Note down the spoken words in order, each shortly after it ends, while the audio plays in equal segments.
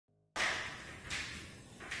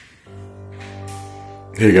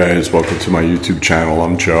Hey guys, welcome to my YouTube channel.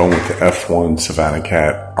 I'm Joe with the F1 Savannah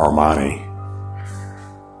Cat, Armani.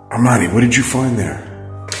 Armani, what did you find there?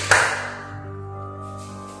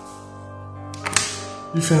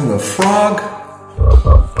 You found a frog?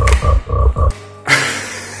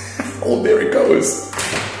 Oh, there it goes.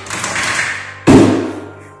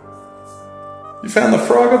 You found the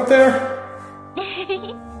frog up there?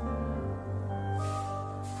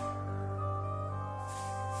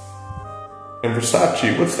 And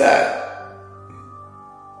VERSACE, what's that?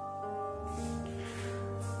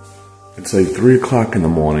 It's like 3 o'clock in the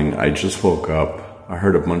morning. I just woke up. I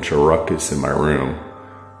heard a bunch of ruckus in my room.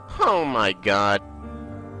 Oh my god.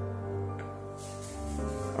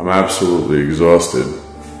 I'm absolutely exhausted.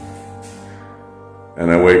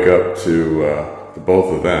 And I wake up to the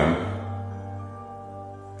both of them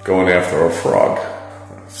going after a frog.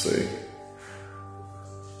 Let's see.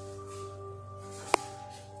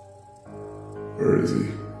 Where is he?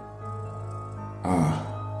 Ah,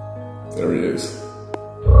 there he is.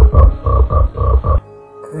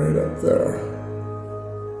 Right up there.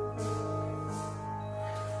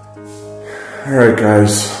 Alright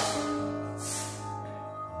guys.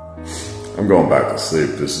 I'm going back to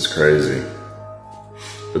sleep. This is crazy.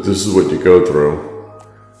 But this is what you go through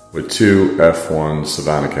with two F1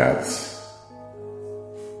 Savannah Cats.